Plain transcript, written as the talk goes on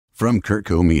from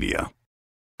Kurtco Media.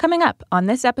 Coming up on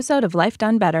this episode of Life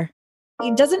Done Better.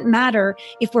 It doesn't matter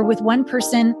if we're with one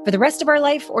person for the rest of our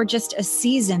life or just a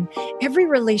season. Every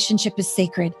relationship is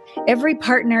sacred. Every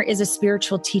partner is a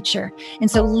spiritual teacher.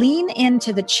 And so lean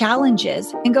into the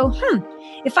challenges and go,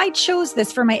 if I chose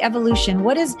this for my evolution,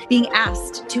 what is being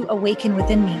asked to awaken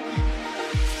within me?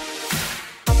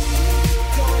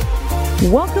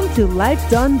 Welcome to Life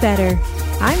Done Better.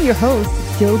 I'm your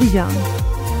host, Jody Young.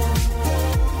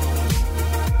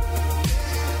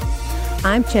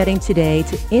 I'm chatting today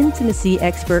to intimacy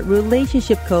expert,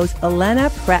 relationship coach Alana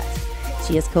Pratt.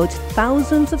 She has coached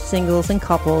thousands of singles and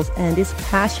couples and is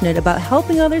passionate about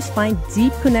helping others find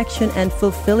deep connection and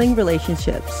fulfilling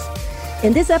relationships.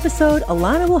 In this episode,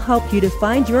 Alana will help you to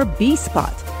find your B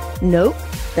spot. Nope,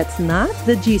 that's not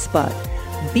the G spot.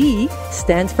 B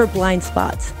stands for blind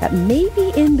spots that may be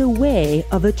in the way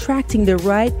of attracting the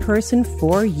right person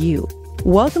for you.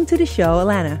 Welcome to the show,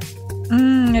 Alana.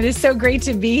 It is so great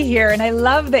to be here. And I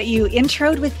love that you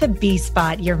introed with the B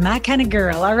spot. You're my kind of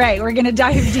girl. All right, we're going to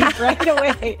dive deep right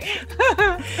away.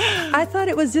 I thought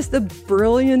it was just a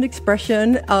brilliant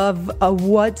expression of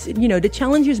what, the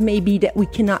challenges may be that we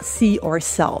cannot see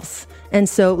ourselves. And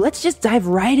so let's just dive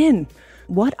right in.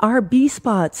 What are B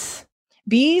spots?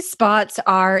 B spots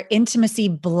are intimacy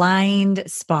blind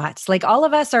spots. Like all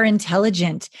of us are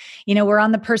intelligent. We're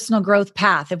on the personal growth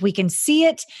path. If we can see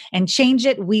it and change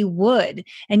it, we would.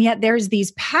 And yet there's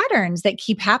these patterns that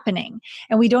keep happening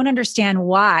and we don't understand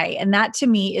why. And that to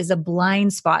me is a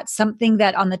blind spot, something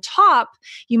that on the top,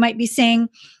 you might be saying,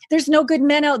 there's no good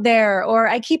men out there, or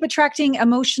I keep attracting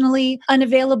emotionally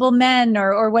unavailable men,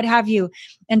 or what have you.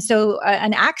 And so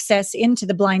an access into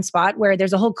the blind spot, where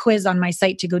there's a whole quiz on my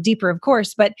site to go deeper, of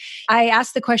course, but I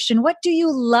ask the question, what do you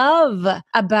love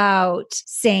about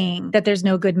saying that there's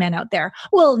no good men out there?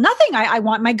 Well, nothing. I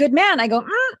want my good man. I go,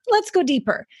 let's go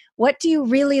deeper. What do you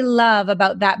really love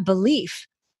about that belief?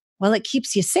 Well, it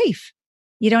keeps you safe.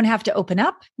 You don't have to open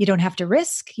up. You don't have to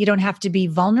risk. You don't have to be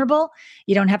vulnerable.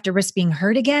 You don't have to risk being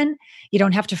hurt again. You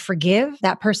don't have to forgive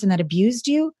that person that abused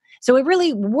you. So it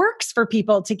really works for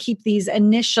people to keep these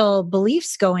initial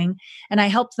beliefs going. And I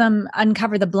help them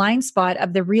uncover the blind spot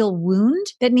of the real wound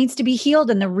that needs to be healed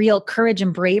and the real courage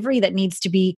and bravery that needs to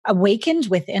be awakened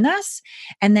within us.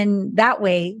 And then that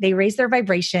way they raise their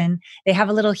vibration. They have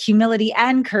a little humility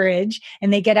and courage,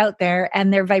 and they get out there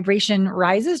and their vibration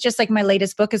rises. Just like my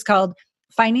latest book is called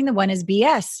Finding the One is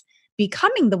BS.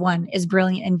 Becoming the One is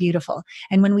brilliant and beautiful.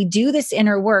 And when we do this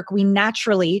inner work, we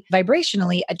naturally,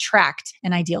 vibrationally attract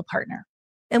an ideal partner.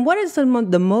 And what is some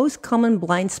of the most common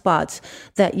blind spots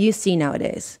that you see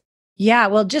nowadays? Yeah,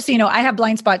 well, just so you know, I have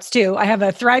blind spots too. I have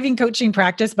a thriving coaching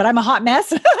practice, but I'm a hot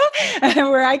mess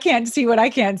where I can't see what I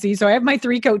can't see. So I have my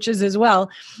 3 coaches as well.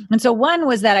 And so one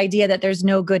was that idea that there's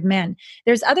no good men.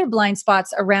 There's other blind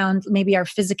spots around maybe our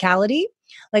physicality.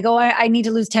 Like, I need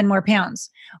to lose 10 more pounds.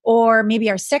 Or maybe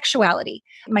our sexuality.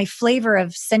 My flavor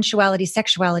of sensuality,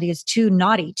 sexuality is too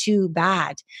naughty, too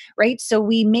bad, right? So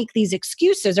we make these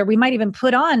excuses, or we might even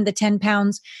put on the 10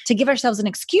 pounds to give ourselves an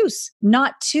excuse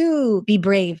not to be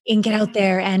brave and get out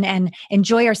there and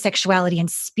enjoy our sexuality and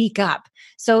speak up.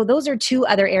 So those are 2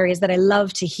 other areas that I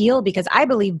love to heal, because I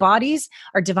believe bodies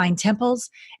are divine temples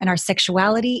and our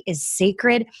sexuality is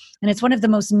sacred. And it's one of the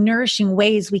most nourishing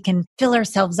ways we can fill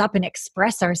ourselves up and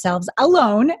express ourselves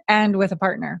alone and with a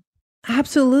partner.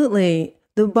 Absolutely.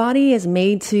 The body is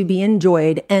made to be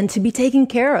enjoyed and to be taken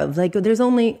care of. Like, there's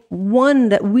only one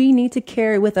that we need to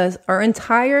carry with us our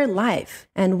entire life.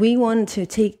 And we want to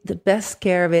take the best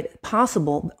care of it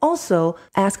possible. Also,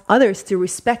 ask others to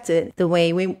respect it the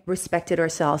way we respected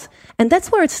ourselves. And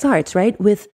that's where it starts, right?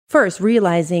 With first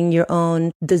realizing your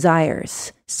own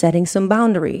desires, setting some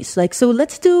boundaries. So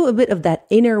let's do a bit of that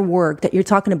inner work that you're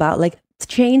talking about. Like,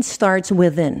 change starts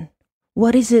within.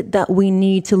 What is it that we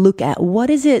need to look at? What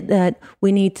is it that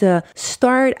we need to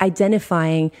start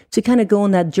identifying to kind of go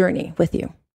on that journey with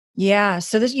you? Yeah.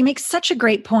 So you make such a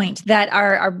great point that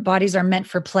our bodies are meant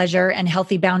for pleasure and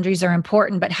healthy boundaries are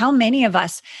important. But how many of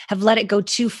us have let it go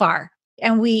too far?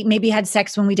 And we maybe had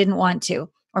sex when we didn't want to.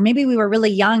 Or maybe we were really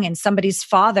young and somebody's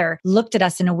father looked at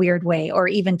us in a weird way or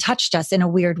even touched us in a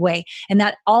weird way. And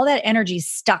that all that energy is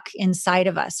stuck inside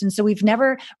of us. And so we've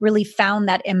never really found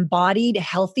that embodied,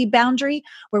 healthy boundary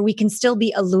where we can still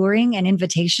be alluring and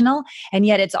invitational. And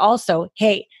yet it's also,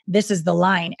 hey, this is the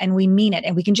line and we mean it.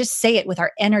 And we can just say it with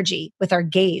our energy, with our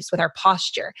gaze, with our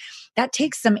posture. that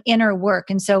takes some inner work.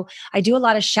 And so I do a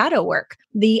lot of shadow work.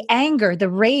 The anger, the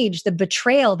rage, the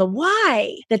betrayal, the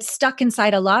why that's stuck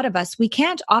inside a lot of us, we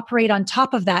can't operate on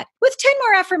top of that with 10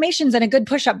 more affirmations and a good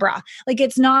push-up bra. Like,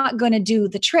 it's not going to do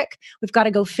the trick. We've got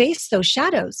to go face those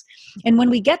shadows. And when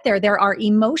we get there are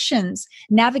emotions,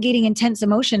 navigating intense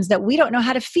emotions that we don't know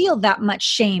how to feel that much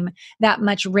shame, that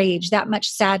much rage, that much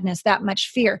sadness, that much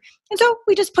fear. And so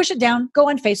we just push it down, go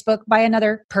on Facebook, buy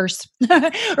another purse,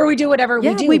 or we do whatever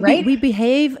we do, right? We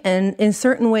behave and in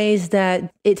certain ways that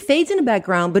it fades in the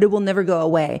background, but it will never go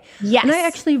away. Yes. And I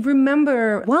actually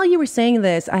remember while you were saying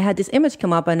this, I had this image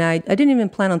come up and I didn't even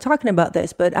plan on talking about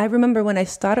this, but I remember when I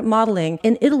started modeling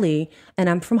in Italy, and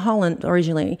I'm from Holland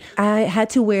originally, I had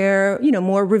to wear,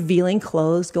 more revealing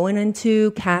clothes going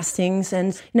into castings.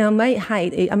 And, my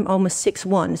height, I'm almost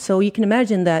 6'1". So you can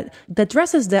imagine that the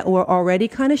dresses that were already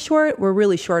kind of short were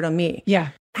really short on me. Yeah.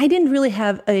 I didn't really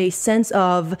have a sense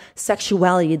of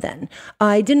sexuality then.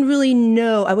 I didn't really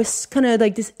know. I was kind of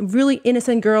like this really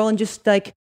innocent girl and just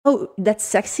like, oh, that's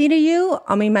sexy to you?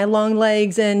 I mean, my long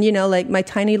legs and, like my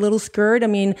tiny little skirt. I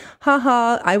mean,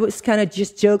 haha, I was kind of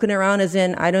just joking around as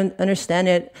in, I don't understand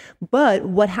it. But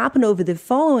what happened over the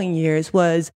following years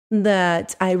was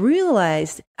that I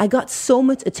realized I got so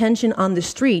much attention on the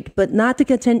street, but not the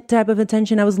type of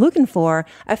attention I was looking for.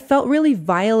 I felt really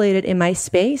violated in my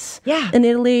space. Yeah. In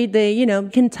Italy, they,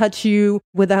 can touch you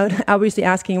without obviously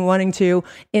asking and wanting to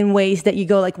in ways that you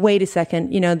go like, wait a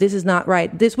second, this is not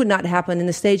right. This would not happen in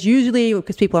the States usually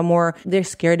because people are they're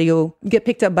scared to go get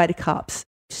picked up by the cops.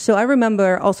 So I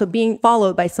remember also being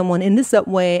followed by someone in the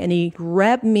subway and he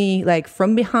grabbed me like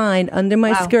from behind under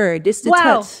my skirt, just to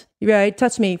touch. Right,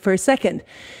 touch me for a second.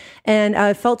 And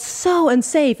I felt so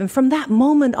unsafe. And from that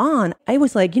moment on, I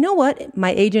was like, you know what?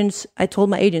 I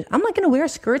told my agents, I'm not going to wear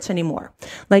skirts anymore.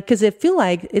 Like, because I feel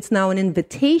like it's now an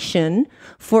invitation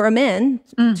for a man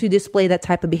to display that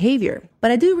type of behavior.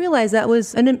 But I do realize that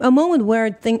was a moment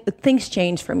where things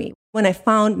changed for me. When I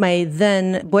found my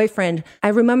then boyfriend, I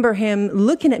remember him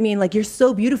looking at me and like, you're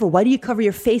so beautiful. Why do you cover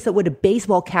your face up with a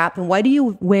baseball cap? And why do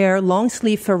you wear long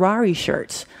sleeve Ferrari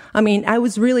shirts? I mean, I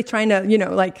was really trying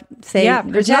to, say,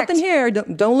 there's nothing here.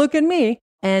 Don't look at me.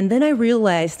 And then I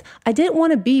realized I didn't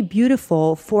want to be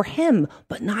beautiful for him,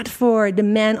 but not for the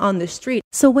man on the street.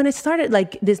 So when I started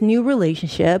like this new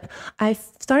relationship, I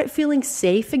started feeling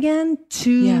safe again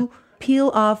to peel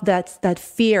off that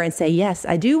fear and say, yes,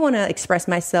 I do want to express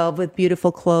myself with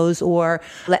beautiful clothes or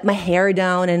let my hair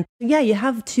down. And you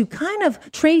have to kind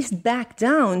of trace back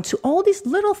down to all these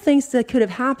little things that could have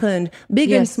happened,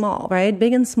 big and small, right?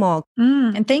 Big and small.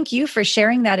 And thank you for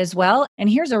sharing that as well.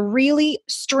 And here's a really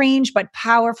strange but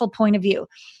powerful point of view.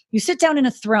 You sit down in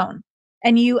a throne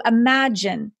and you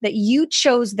imagine that you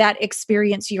chose that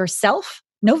experience yourself,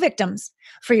 no victims,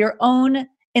 for your own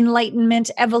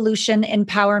enlightenment, evolution,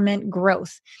 empowerment,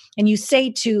 growth. And you say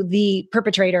to the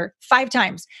perpetrator 5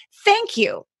 times, thank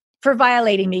you for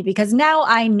violating me because now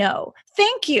I know.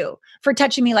 Thank you for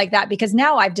touching me like that because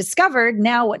now I've discovered,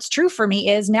 now what's true for me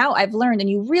is now I've learned. And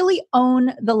you really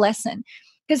own the lesson.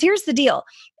 Because here's the deal.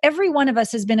 Every one of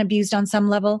us has been abused on some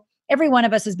level. Every one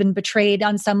of us has been betrayed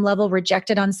on some level,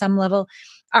 rejected on some level.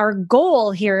 Our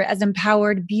goal here as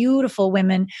empowered, beautiful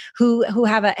women who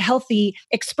have a healthy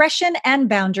expression and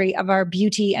boundary of our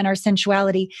beauty and our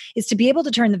sensuality is to be able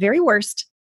to turn the very worst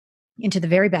into the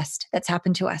very best that's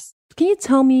happened to us. Can you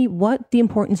tell me what the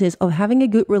importance is of having a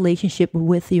good relationship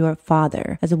with your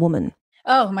father as a woman?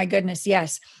 Oh my goodness,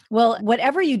 yes. Well,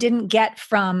 whatever you didn't get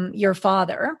from your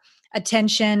father,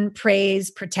 attention, praise,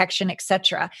 protection,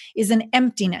 etc., is an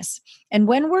emptiness. And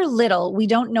when we're little, we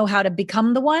don't know how to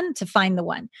become the one to find the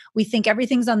one. We think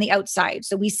everything's on the outside.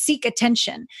 So we seek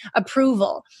attention,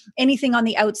 approval, anything on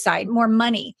the outside, more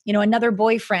money, another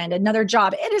boyfriend, another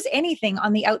job. It is anything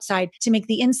on the outside to make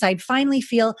the inside finally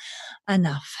feel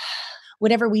enough.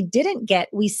 Whatever we didn't get,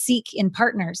 we seek in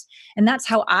partners. And that's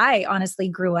how I honestly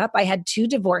grew up. I had 2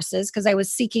 divorces because I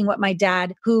was seeking what my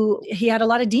dad, he had a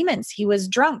lot of demons. He was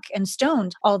drunk and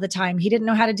stoned all the time. He didn't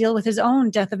know how to deal with his own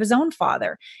death of his own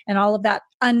father. And all of that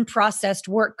unprocessed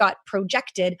work got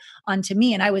projected onto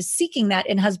me. And I was seeking that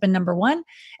in husband number 1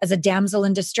 as a damsel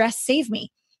in distress, save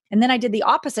me. And then I did the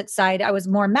opposite side. I was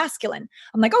more masculine.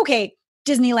 I'm like, okay,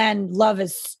 Disneyland love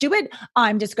is stupid.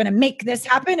 I'm just going to make this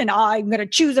happen and I'm going to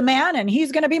choose a man and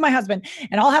he's going to be my husband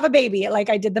and I'll have a baby.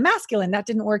 Like I did the masculine. That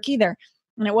didn't work either.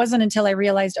 And it wasn't until I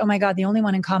realized, oh my God, the only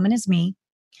one in common is me.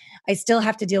 I still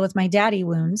have to deal with my daddy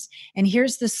wounds. And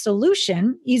here's the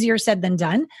solution, easier said than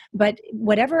done. But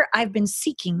whatever I've been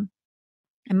seeking,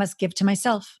 I must give to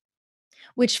myself,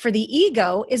 which for the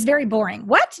ego is very boring.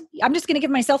 What? I'm just going to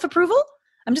give myself approval?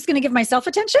 I'm just going to give myself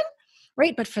attention?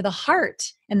 right? But for the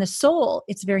heart and the soul,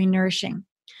 it's very nourishing,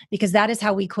 because that is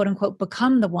how we, quote unquote,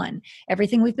 become the one.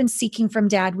 Everything we've been seeking from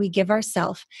dad, we give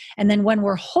ourselves. And then when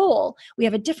we're whole, we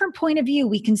have a different point of view.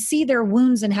 We can see their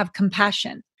wounds and have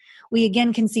compassion. We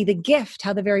again can see the gift,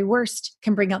 how the very worst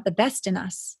can bring out the best in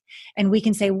us. And we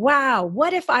can say, wow,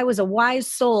 what if I was a wise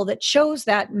soul that chose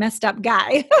that messed up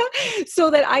guy so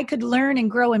that I could learn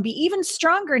and grow and be even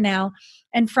stronger now?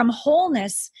 And from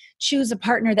wholeness, choose a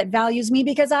partner that values me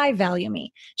because I value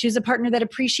me. Choose a partner that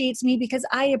appreciates me because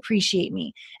I appreciate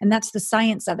me. And that's the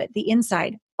science of it. The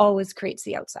inside always creates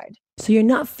the outside. So you're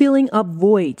not filling up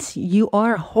voids. You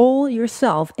are whole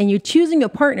yourself, and you're choosing a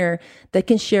partner that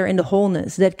can share in the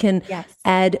wholeness, that can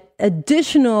add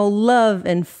additional love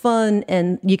and fun,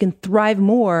 and you can thrive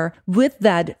more with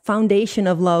that foundation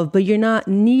of love, but you're not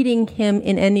needing him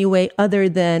in any way other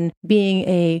than being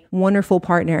a wonderful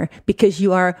partner, because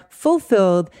you are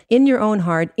fulfilled in your own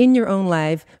heart, in your own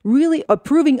life, really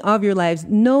approving of your lives,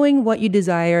 knowing what you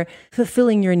desire,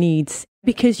 fulfilling your needs.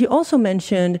 Because you also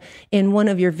mentioned in one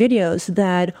of your videos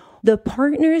that the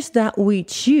partners that we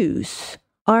choose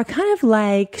are kind of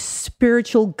like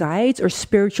spiritual guides or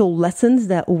spiritual lessons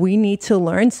that we need to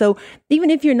learn. So even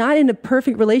if you're not in a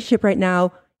perfect relationship right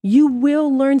now, you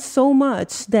will learn so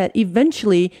much that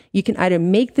eventually you can either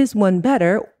make this one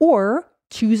better or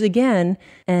choose again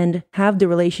and have the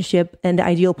relationship and the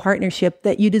ideal partnership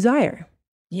that you desire.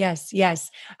 Yes,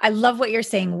 yes. I love what you're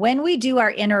saying. When we do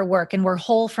our inner work and we're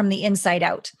whole from the inside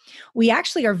out, we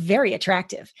actually are very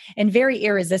attractive and very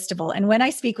irresistible. And when I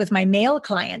speak with my male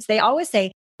clients, they always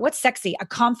say, what's sexy? A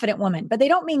confident woman. But they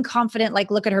don't mean confident like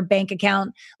look at her bank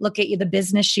account, look at the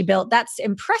business she built. That's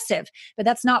impressive, but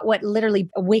that's not what literally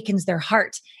awakens their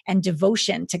heart and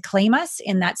devotion to claim us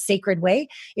in that sacred way.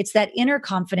 It's that inner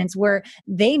confidence where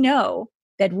they know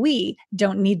that we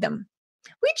don't need them.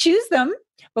 We choose them,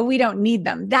 but we don't need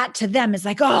them. That to them is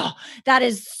like, oh, that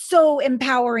is so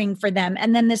empowering for them.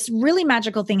 And then this really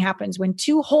magical thing happens when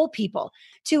two whole people,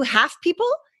 two half people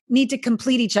need to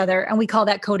complete each other. And we call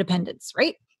that codependence,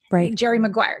 right? Right. Jerry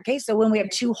Maguire. Okay. So when we have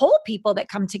two whole people that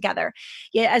come together,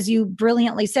 as you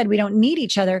brilliantly said, we don't need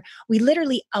each other. We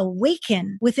literally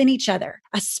awaken within each other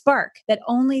a spark that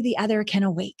only the other can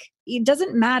awake. It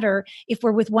doesn't matter if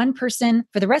we're with one person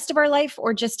for the rest of our life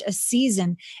or just a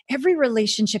season. Every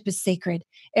relationship is sacred.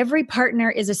 Every partner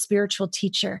is a spiritual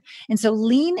teacher. And so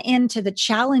lean into the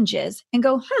challenges and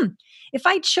go, if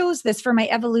I chose this for my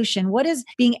evolution, what is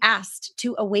being asked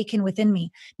to awaken within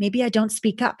me? Maybe I don't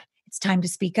speak up. It's time to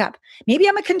speak up. Maybe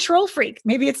I'm a control freak.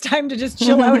 Maybe it's time to just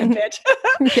chill out a bit.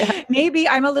 Maybe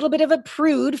I'm a little bit of a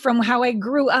prude from how I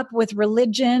grew up with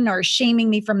religion or shaming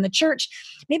me from the church.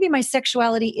 Maybe my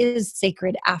sexuality is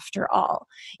sacred after all.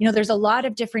 There's a lot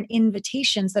of different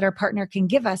invitations that our partner can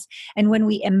give us. And when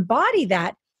we embody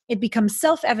that, it becomes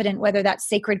self-evident whether that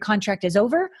sacred contract is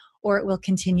over or it will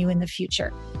continue in the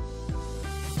future.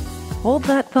 Hold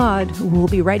that thought. We'll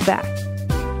be right back.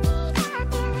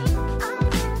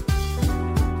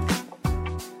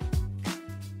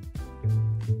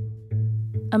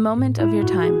 A Moment of Your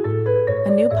Time, a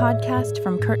new podcast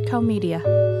from Kurtco Media.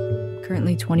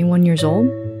 Currently 21 years old,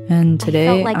 and today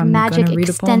I felt like I'm magic gonna read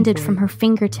a poem extended for from you. her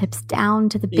fingertips down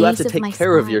to the base of You my have to take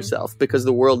care of spine. yourself because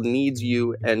the world needs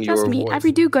you and Trust your me, voice.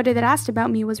 every do-gooder that asked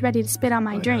about me was ready to spit on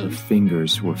my Her drink.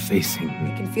 fingers were facing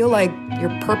me. You can feel like your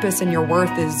purpose and your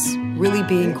worth is really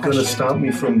being It's gonna questioned. stop me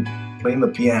from playing the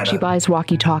piano. She buys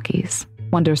walkie-talkies,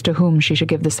 wonders to whom she should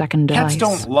give the second device.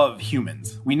 Cats don't love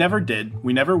humans. We never did.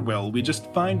 We never will. We just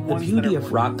find The ones beauty that are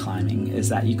of rock climbing is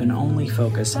that you can only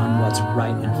focus on what's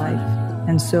right in front of you.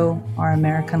 And so our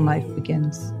American life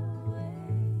begins.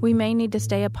 We may need to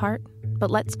stay apart, but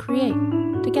let's create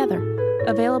together.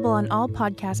 Available on all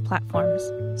podcast platforms.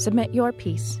 Submit your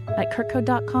piece at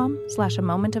kurtco.com/a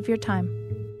moment of your time.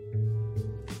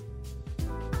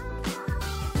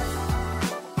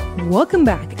 Welcome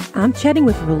back. I'm chatting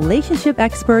with relationship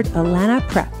expert Alana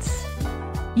Kratz.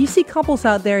 You see couples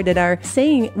out there that are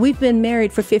saying, we've been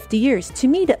married for 50 years. To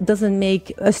me, that doesn't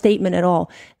make a statement at all.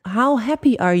 How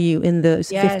happy are you in those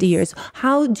 50 years?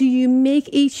 How do you make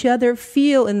each other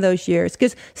feel in those years?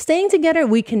 Because staying together,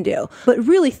 we can do. But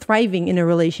really thriving in a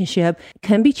relationship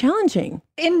can be challenging.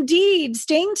 Indeed,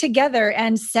 staying together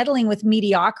and settling with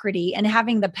mediocrity and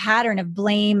having the pattern of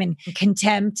blame and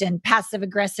contempt and passive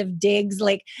aggressive digs,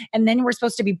 and then we're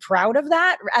supposed to be proud of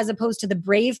that as opposed to the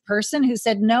brave person who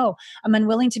said, no, I'm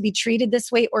unwilling to be treated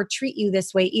this way or treat you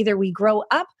this way. Either we grow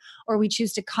up or we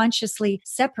choose to consciously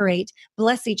separate,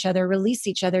 bless each other, release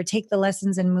each other, take the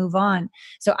lessons and move on.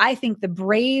 So I think the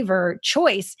braver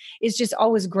choice is just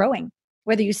always growing.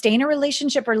 Whether you stay in a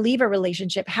relationship or leave a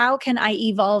relationship, how can I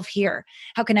evolve here?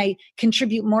 How can I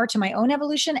contribute more to my own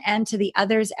evolution and to the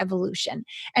other's evolution?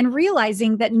 And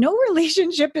realizing that no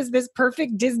relationship is this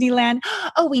perfect Disneyland,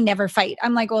 oh, we never fight.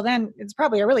 I'm like, well, then it's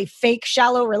probably a really fake,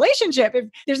 shallow relationship. If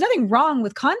there's nothing wrong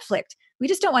with conflict, we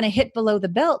just don't want to hit below the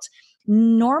belt.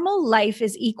 Normal life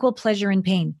is equal pleasure and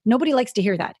pain. Nobody likes to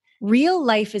hear that. Real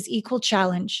life is equal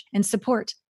challenge and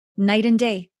support, night and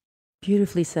day.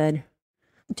 Beautifully said.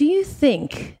 Do you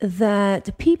think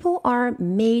that people are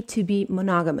made to be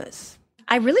monogamous?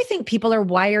 I really think people are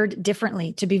wired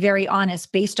differently, to be very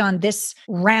honest, based on this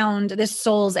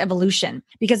soul's evolution.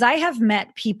 Because I have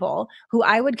met people who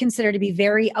I would consider to be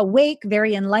very awake,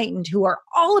 very enlightened, who are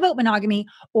all about monogamy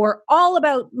or all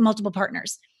about multiple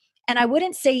partners. And I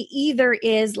wouldn't say either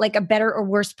is like a better or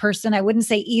worse person. I wouldn't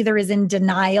say either is in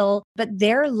denial, but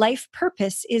their life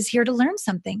purpose is here to learn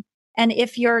something. And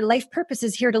if your life purpose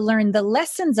is here to learn the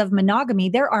lessons of monogamy,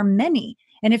 there are many.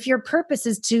 And if your purpose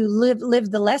is to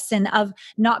live the lesson of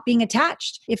not being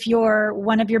attached, if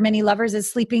one of your many lovers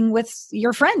is sleeping with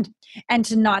your friend, and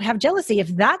to not have jealousy,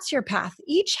 if that's your path,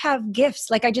 each have gifts.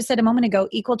 Like I just said a moment ago,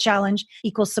 equal challenge,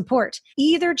 equal support.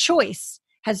 Either choice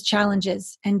has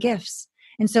challenges and gifts.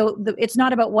 And so it's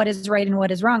not about what is right and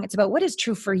what is wrong. It's about what is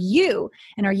true for you.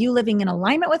 And are you living in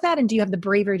alignment with that? And do you have the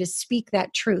bravery to speak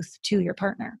that truth to your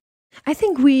partner? I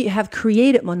think we have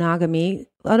created monogamy.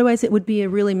 Otherwise, it would be a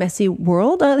really messy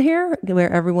world out here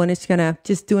where everyone is kind of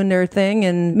just doing their thing.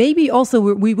 And maybe also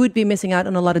we would be missing out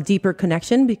on a lot of deeper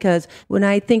connection, because when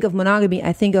I think of monogamy,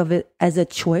 I think of it as a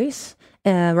choice.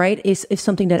 Right? It's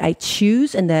something that I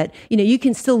choose, and that, you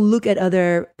can still look at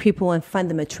other people and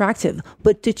find them attractive,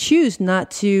 but to choose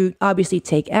not to obviously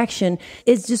take action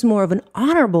is just more of an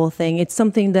honorable thing. It's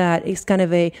something that is kind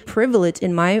of a privilege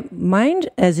in my mind,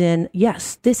 as in,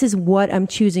 yes, this is what I'm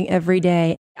choosing every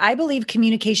day. I believe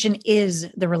communication is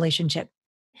the relationship.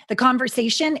 The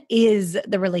conversation is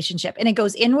the relationship, and it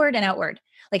goes inward and outward.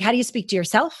 Like, how do you speak to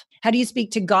yourself? How do you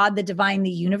speak to God, the divine, the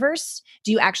universe?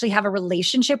 Do you actually have a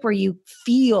relationship where you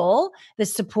feel the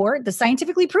support, the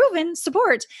scientifically proven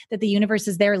support that the universe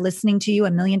is there listening to you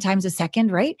 1,000,000 times a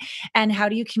second, right? And how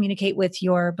do you communicate with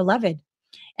your beloved?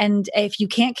 And if you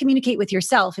can't communicate with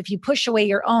yourself, if you push away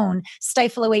your own,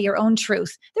 stifle away your own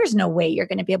truth, there's no way you're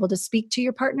going to be able to speak to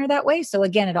your partner that way. So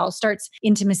again, it all starts,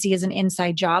 intimacy is an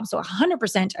inside job. So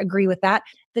 100% agree with that.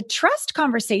 The trust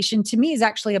conversation to me is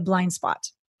actually a blind spot.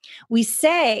 We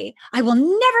say, I will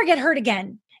never get hurt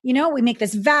again. We make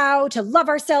this vow to love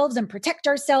ourselves and protect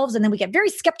ourselves. And then we get very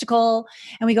skeptical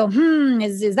and we go,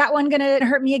 is that one going to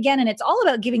hurt me again? And it's all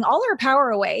about giving all our power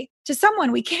away to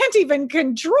someone we can't even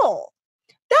control.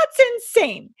 That's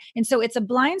insane. And so it's a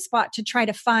blind spot to try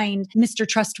to find Mr.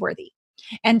 Trustworthy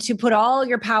and to put all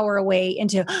your power away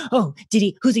into,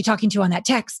 who's he talking to on that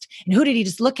text? And who did he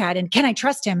just look at? And can I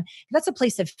trust him? That's a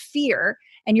place of fear.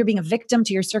 And you're being a victim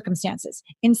to your circumstances.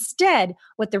 Instead,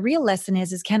 what the real lesson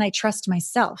is can I trust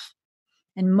myself?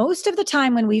 And most of the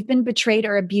time when we've been betrayed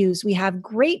or abused, we have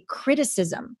great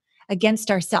criticism against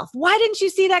ourselves. Why didn't you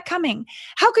see that coming?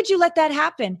 How could you let that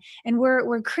happen? And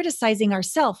we're criticizing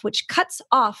ourselves, which cuts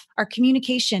off our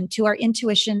communication to our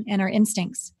intuition and our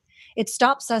instincts. It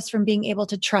stops us from being able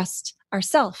to trust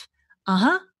ourselves.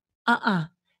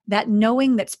 That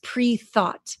knowing that's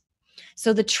pre-thought.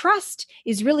 So the trust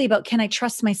is really about, can I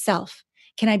trust myself?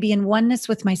 Can I be in oneness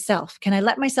with myself? Can I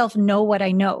let myself know what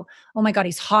I know? Oh my God,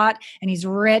 he's hot and he's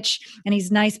rich and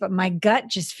he's nice, but my gut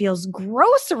just feels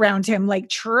gross around him, like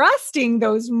trusting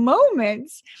those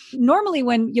moments. Normally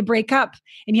when you break up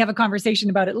and you have a conversation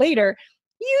about it later,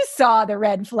 you saw the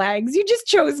red flags. You just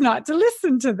chose not to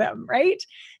listen to them, right?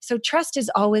 So trust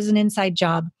is always an inside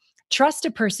job. Trust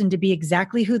a person to be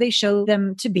exactly who they show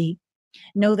them to be.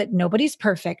 Know that nobody's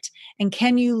perfect. And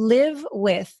can you live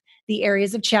with the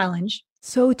areas of challenge?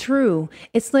 So true.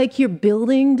 It's like you're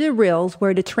building the rails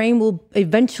where the train will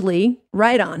eventually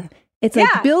ride on. It's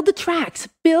like build the tracks,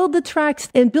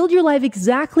 and build your life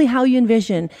exactly how you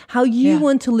envision, how you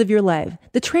want to live your life.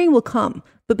 The train will come,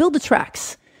 but build the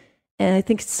tracks. And I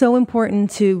think it's so important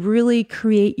to really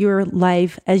create your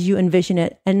life as you envision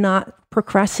it and not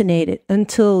procrastinate it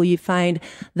until you find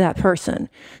that person.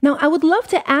 Now, I would love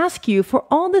to ask you, for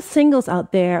all the singles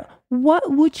out there,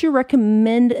 what would you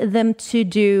recommend them to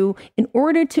do in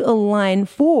order to align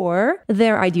for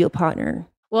their ideal partner?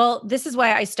 Well, this is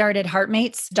why I started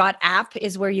Heartmates.app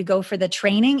is where you go for the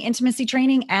training, intimacy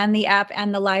training, and the app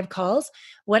and the live calls.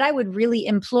 What I would really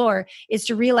implore is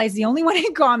to realize the only one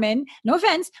in common, no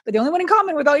offense, but the only one in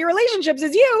common with all your relationships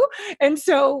is you. And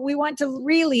so we want to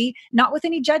really, not with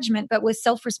any judgment, but with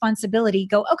self-responsibility,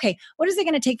 go, okay, what is it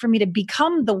going to take for me to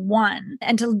become the one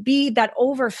and to be that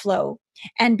overflow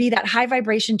and be that high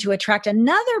vibration to attract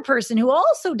another person who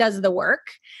also does the work,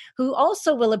 who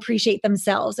also will appreciate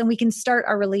themselves, and we can start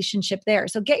our relationship there.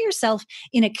 So get yourself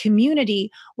in a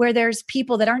community where there's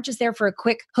people that aren't just there for a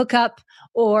quick hookup,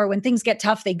 or when things get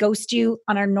tough, they ghost you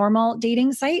on our normal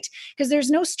dating site, because there's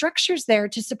no structures there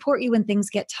to support you when things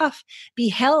get tough. Be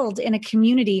held in a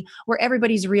community where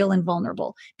everybody's real and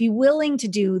vulnerable. Be willing to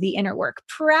do the inner work.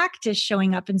 Practice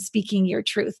showing up and speaking your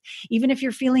truth, even if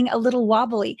you're feeling a little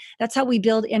wobbly. That's how we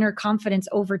build inner confidence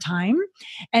over time.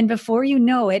 And before you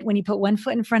know it, when you put one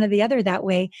foot in front of the other that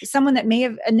way, someone that may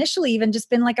have initially even just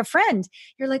been like a friend,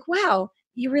 you're like, wow,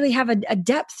 you really have a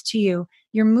depth to you.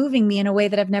 You're moving me in a way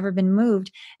that I've never been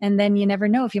moved. And then you never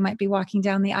know if you might be walking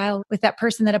down the aisle with that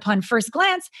person that upon first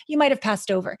glance, you might have passed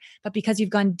over. But because you've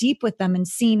gone deep with them and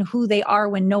seen who they are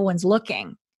when no one's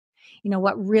looking, you know,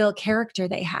 what real character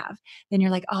they have, then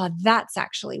you're like, oh, that's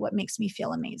actually what makes me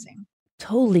feel amazing.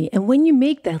 Totally. And when you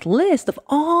make that list of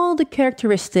all the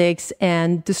characteristics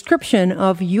and description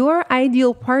of your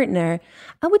ideal partner,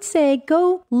 I would say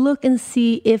go look and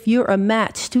see if you're a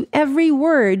match to every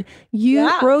word you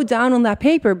wrote down on that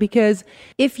paper. Because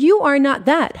if you are not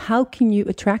that, how can you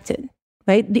attract it?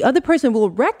 Right? The other person will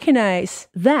recognize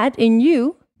that in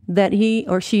you, that he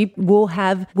or she will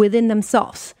have within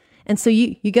themselves. And so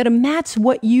you got to match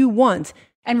what you want.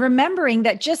 And remembering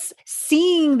that just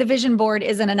seeing the vision board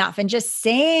isn't enough, and just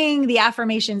saying the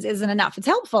affirmations isn't enough. It's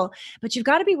helpful, but you've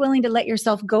got to be willing to let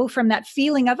yourself go from that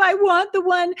feeling of, I want the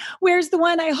one, where's the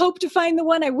one, I hope to find the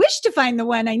one, I wish to find the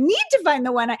one, I need to find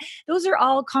the one. Those are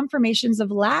all confirmations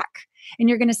of lack. And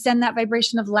you're going to send that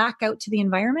vibration of lack out to the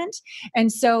environment.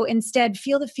 And so instead,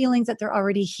 feel the feelings that they're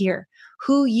already here,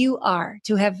 who you are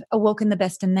to have awoken the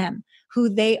best in them, who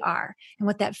they are, and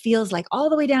what that feels like, all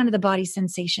the way down to the body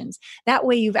sensations. That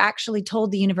way you've actually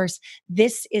told the universe,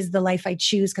 this is the life I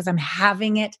choose because I'm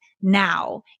having it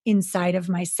now inside of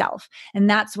myself. And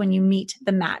that's when you meet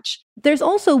the match. There's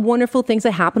also wonderful things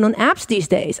that happen on apps these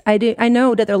days. I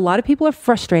know that a lot of people are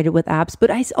frustrated with apps, but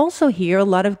I also hear a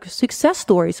lot of success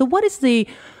stories. So what is the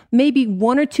maybe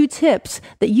 1 or 2 tips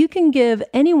that you can give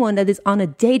anyone that is on a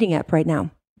dating app right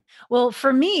now? Well,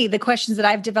 for me, the questions that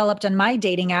I've developed on my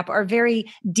dating app are very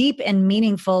deep and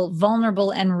meaningful,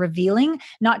 vulnerable and revealing,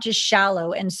 not just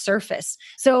shallow and surface.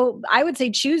 So I would say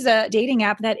choose a dating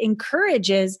app that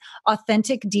encourages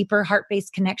authentic, deeper,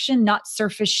 heart-based connection, not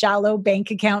surface, shallow, bank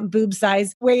account, boob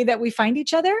size way that we find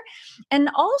each other. And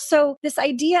also this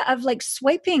idea of like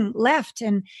swiping left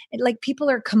and like people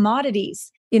are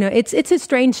commodities. You know, it's a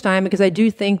strange time, because I do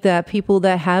think that people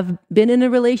that have been in a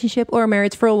relationship or a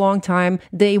marriage for a long time,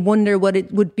 they wonder what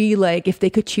it would be like if they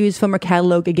could choose from a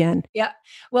catalog again. Yeah.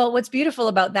 Well, what's beautiful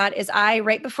about that is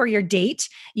right before your date,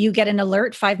 you get an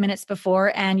alert 5 minutes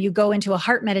before, and you go into a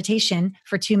heart meditation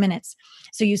for 2 minutes.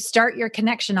 So you start your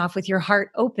connection off with your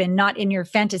heart open, not in your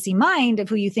fantasy mind of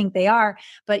who you think they are,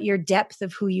 but your depth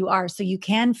of who you are. So you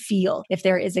can feel if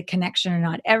there is a connection or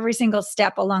not. Every single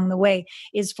step along the way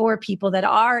is for people that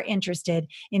are interested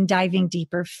in diving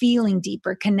deeper, feeling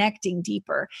deeper, connecting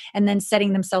deeper, and then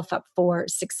setting themselves up for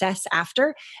success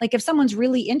after. Like if someone's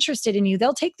really interested in you,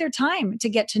 they'll take their time to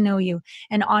get to know you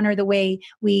and honor the way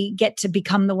we get to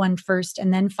become the one first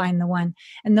and then find the one.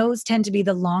 And those tend to be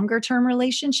the longer term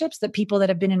relationships that people that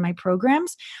have been in my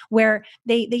programs, where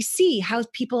they see how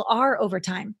people are over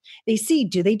time. They see,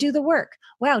 do they do the work?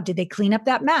 Wow, did they clean up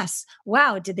that mess?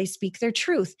 Wow, did they speak their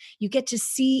truth? You get to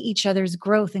see each other's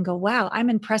growth and go, wow, I'm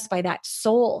impressed by that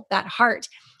soul, that heart.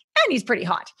 And he's pretty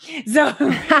hot. So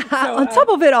on top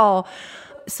of it all.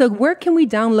 So where can we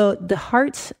download the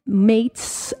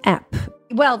Heartmates app?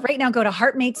 Well, right now, go to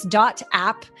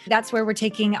heartmates.app. That's where we're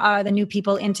taking the new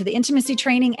people into the intimacy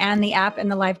training and the app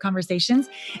and the live conversations.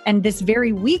 And this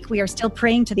very week, we are still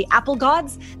praying to the Apple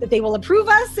gods that they will approve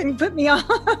us and put me on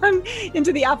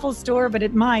into the Apple store.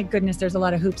 But my goodness, there's a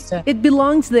lot of hoops to... It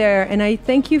belongs there. And I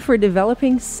thank you for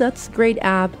developing such great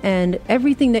app, and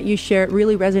everything that you share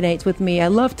really resonates with me. I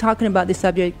love talking about this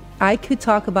subject. I could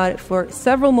talk about it for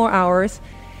several more hours.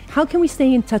 How can we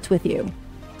stay in touch with you?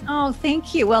 Oh,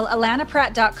 thank you. Well,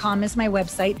 alanapratt.com is my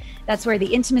website. That's where the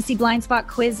Intimacy Blind Spot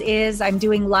quiz is. I'm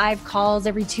doing live calls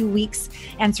every 2 weeks,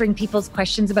 answering people's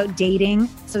questions about dating.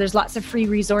 So there's lots of free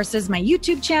resources. My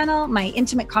YouTube channel, my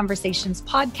Intimate Conversations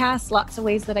podcast, lots of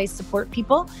ways that I support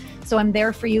people. So I'm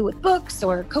there for you with books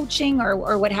or coaching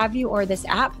or what have you, or this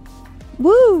app.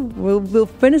 Woo! We'll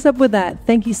finish up with that.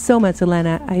 Thank you so much,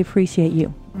 Alana. I appreciate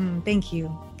you. Thank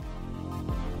you.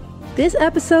 This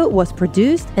episode was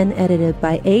produced and edited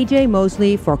by AJ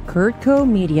Mosley for Kurtco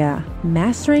Media,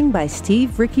 mastering by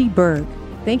Steve Ricky Berg.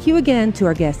 Thank you again to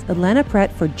our guest Alana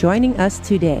Pratt for joining us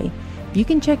today. You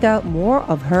can check out more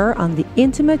of her on the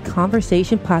Intimate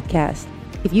Conversation podcast.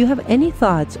 If you have any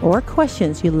thoughts or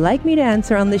questions you'd like me to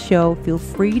answer on the show, feel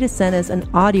free to send us an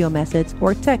audio message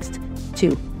or text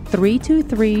to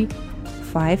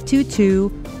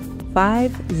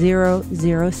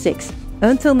 323-522-5006.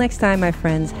 Until next time, my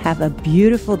friends, have a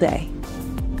beautiful day.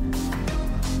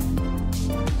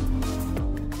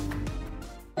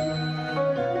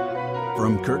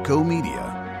 From Kurtco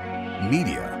Media,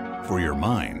 media for your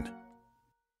mind.